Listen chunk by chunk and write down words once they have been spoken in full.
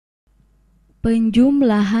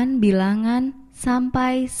penjumlahan bilangan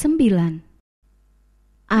sampai 9.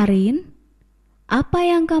 Arin, apa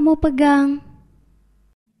yang kamu pegang?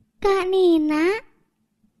 Kak Nina,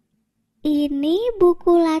 ini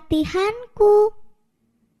buku latihanku.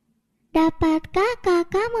 Dapatkah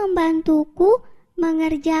kakak membantuku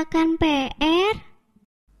mengerjakan PR?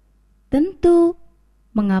 Tentu,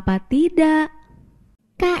 mengapa tidak?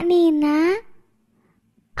 Kak Nina,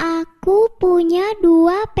 aku punya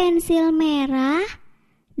 2 pensil merah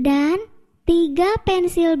dan 3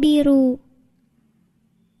 pensil biru.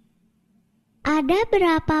 Ada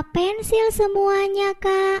berapa pensil semuanya,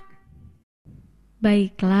 Kak?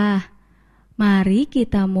 Baiklah, mari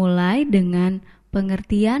kita mulai dengan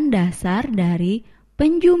pengertian dasar dari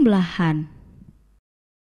penjumlahan.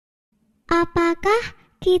 Apakah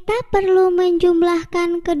kita perlu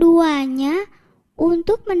menjumlahkan keduanya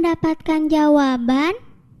untuk mendapatkan jawaban?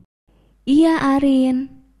 Iya,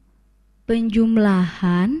 Arin.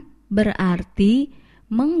 Penjumlahan berarti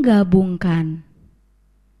menggabungkan.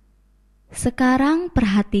 Sekarang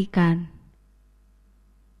perhatikan.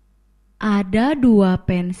 Ada 2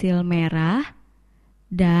 pensil merah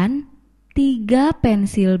dan 3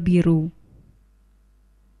 pensil biru.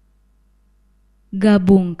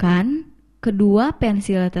 Gabungkan kedua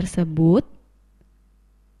pensil tersebut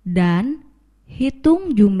dan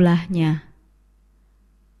hitung jumlahnya.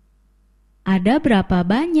 Ada berapa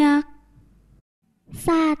banyak?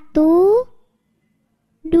 1,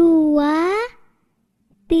 2,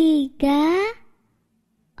 3,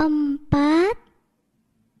 4,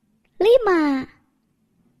 5.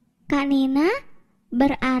 Kak Nina,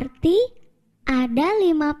 berarti ada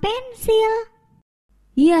 5 pensil.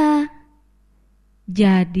 Ya,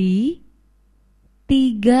 jadi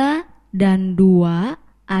 3 dan 2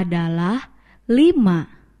 adalah 5,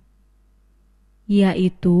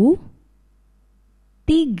 yaitu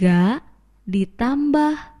 3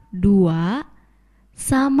 ditambah 2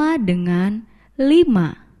 sama dengan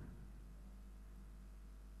 5.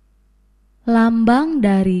 Lambang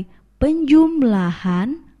dari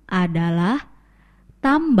penjumlahan adalah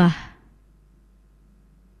tambah.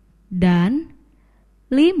 Dan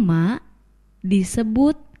 5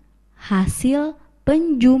 disebut hasil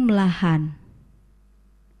penjumlahan.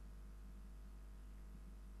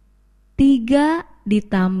 3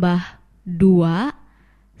 ditambah 2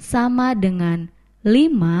 sama dengan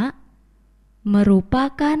 5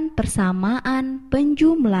 merupakan persamaan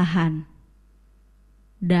penjumlahan.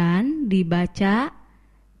 Dan dibaca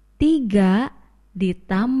 3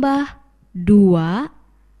 ditambah 2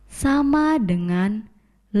 sama dengan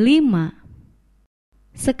 5.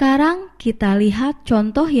 Sekarang kita lihat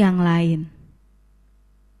contoh yang lain.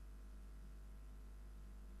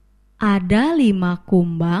 Ada 5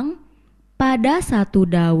 kumbang pada 1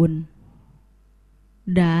 daun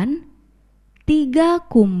dan 3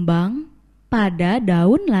 kumbang pada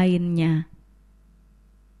daun lainnya.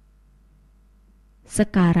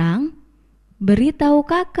 Sekarang, beritahu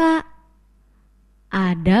kakak,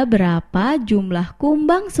 ada berapa jumlah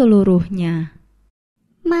kumbang seluruhnya?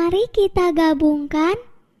 Mari kita gabungkan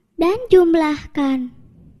dan jumlahkan.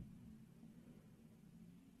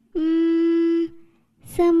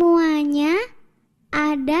 Semuanya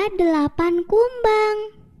ada 8 kumbang.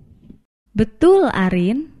 Betul,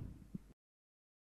 Arin.